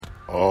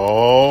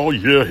Oh,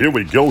 yeah, here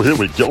we go.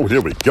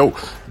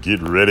 Get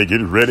ready.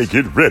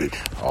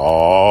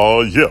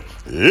 Oh, yeah,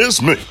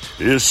 it's me.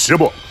 It's your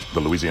boy, the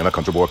Louisiana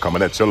Country Boy,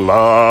 coming at you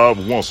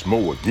live once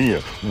more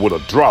again with a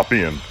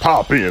drop-in,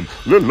 pop-in,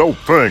 little old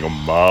thing of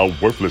my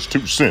worthless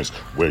 2 cents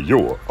where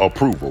your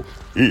approval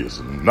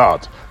is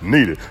not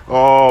needed.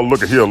 Oh,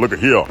 look at here.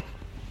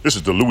 This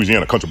is the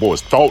Louisiana Country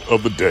Boy's thought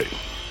of the day.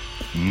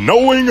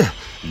 Knowing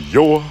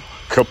your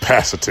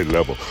capacity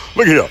level.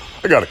 Look here,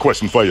 I got a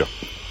question for you.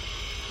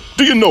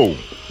 Do you know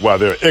why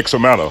there are X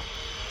amount of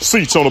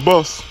seats on a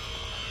bus?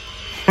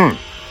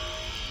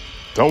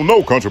 Don't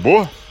know, country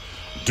boy.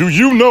 Do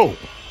you know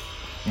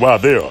why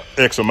there are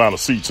X amount of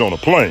seats on a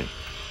plane?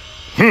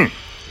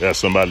 Ask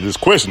somebody this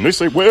question. They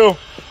say, well,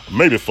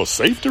 maybe for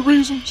safety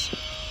reasons.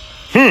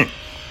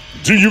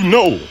 Do you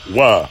know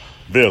why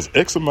there's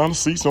X amount of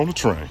seats on a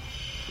train?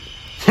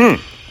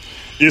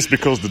 It's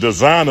because the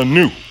designer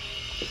knew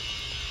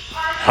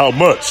how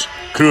much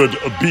could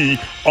be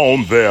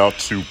on there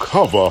to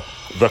cover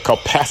the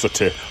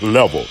capacity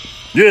level.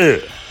 Yeah,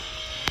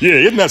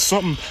 isn't that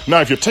something?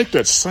 Now, if you take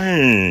that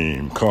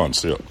same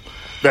concept,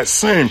 that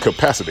same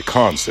capacity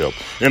concept,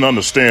 and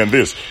understand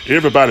this,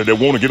 everybody that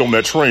want to get on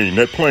that train,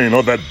 that plane,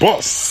 or that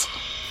bus,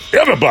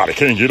 everybody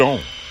can't get on.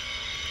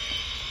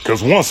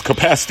 Because once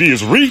capacity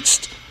is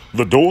reached,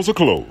 the doors are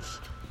closed.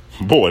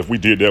 Boy, if we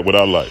did that with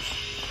our life.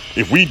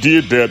 Because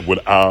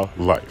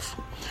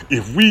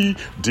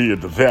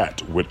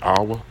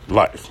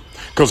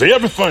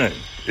everything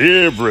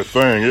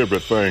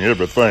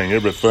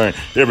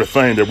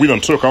that we done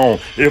took on,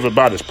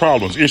 everybody's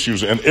problems,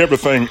 issues, and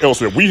everything else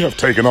that we have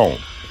taken on,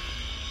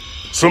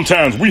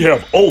 sometimes we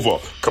have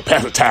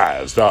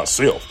over-capacitized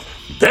ourselves.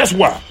 That's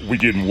why we're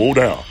getting wore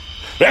down.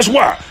 That's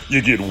why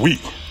you get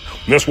weak.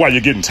 That's why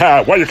you're getting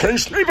tired, why you can't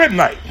sleep at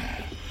night.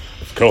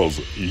 Because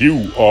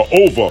you are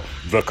over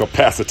the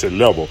capacity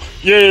level.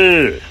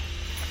 Yeah.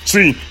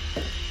 See,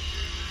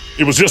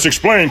 it was just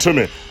explained to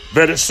me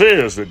that it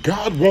says that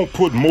God won't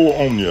put more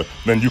on you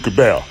than you could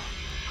bear.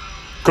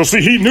 Because,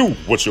 see, he knew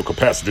what your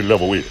capacity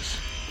level is.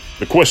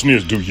 The question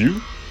is, do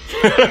you?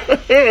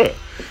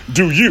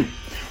 Do you?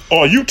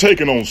 Are you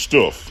taking on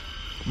stuff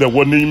that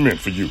wasn't even meant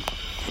for you?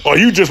 Are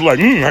you just like,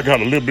 I got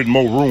a little bit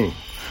more room.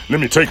 Let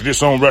me take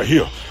this on right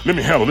here. Let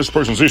me handle this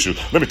person's issue.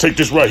 Let me take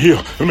this right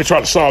here. Let me try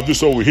to solve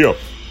this over here.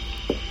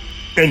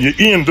 And you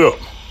end up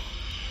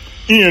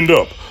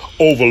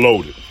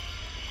overloaded.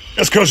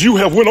 That's because you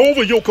have went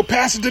over your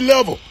capacity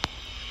level.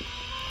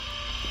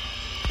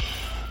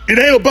 It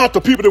ain't about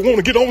the people that want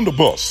to get on the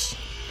bus.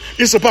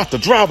 It's about the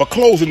driver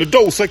closing the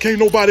door so can't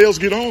nobody else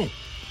get on.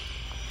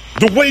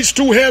 The weight's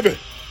too heavy.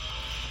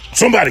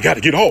 Somebody got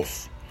to get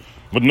off.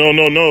 But no.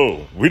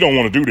 We don't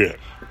want to do that.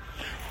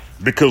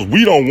 Because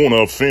we don't want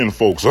to offend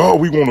folks. Oh,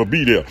 we want to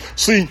be there.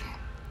 See,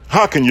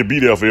 how can you be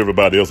there for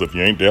everybody else if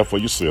you ain't there for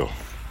yourself?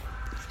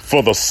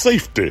 For the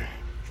safety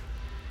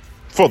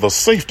of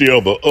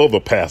the other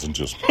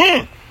passengers.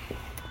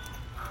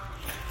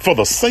 For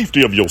the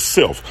safety of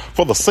yourself.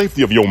 For the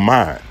safety of your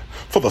mind.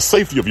 For the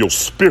safety of your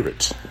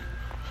spirit.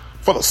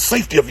 For the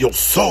safety of your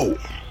soul.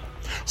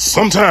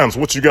 Sometimes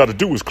what you got to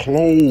do is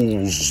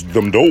close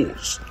them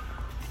doors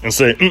and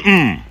say,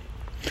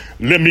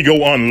 let me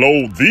go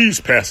unload these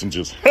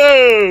passengers.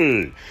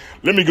 Hey,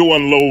 let me go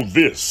unload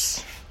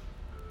this.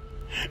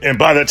 And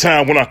by that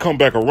time, when I come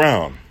back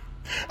around,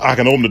 I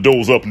can open the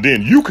doors up and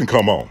then you can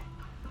come on.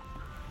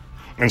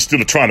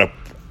 Instead of trying to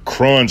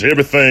crunch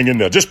everything in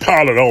there, just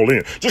pile it all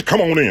in. Just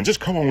come on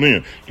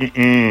in.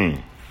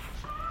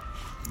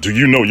 Do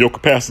you know your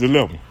capacity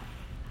level?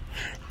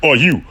 Are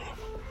you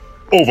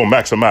over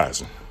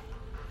maximizing?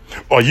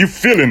 Are you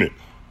feeling it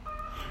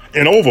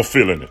and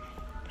overfilling it?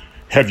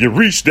 Have you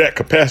reached that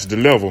capacity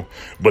level,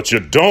 but you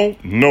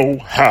don't know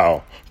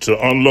how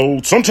to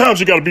unload? Sometimes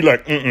you got to be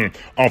like, I'm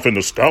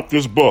finna stop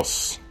this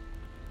bus.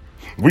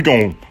 We're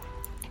going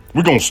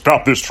to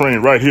stop this train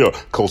right here,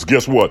 because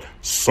guess what?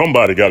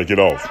 Somebody got to get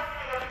off.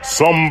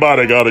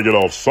 Somebody got to get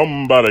off,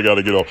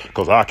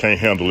 because I can't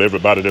handle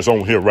everybody that's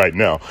on here right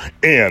now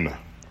and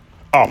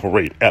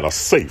operate at a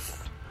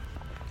safe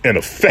and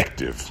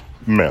effective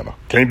manner.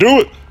 Can't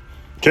do it.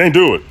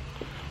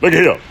 Look at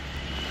here.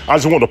 I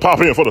just want to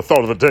pop in for the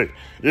thought of the day.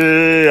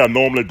 Yeah, I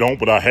normally don't,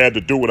 but I had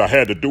to do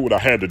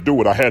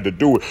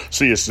it.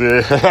 See,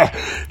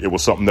 it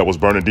was something that was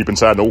burning deep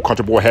inside. The old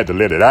country boy had to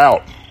let it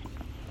out.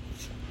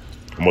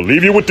 I'm going to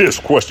leave you with this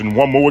question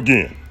one more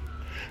again.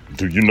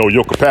 Do you know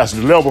your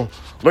capacity level?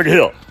 Look at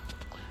here.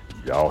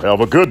 Y'all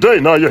have a good day.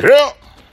 Now you're here.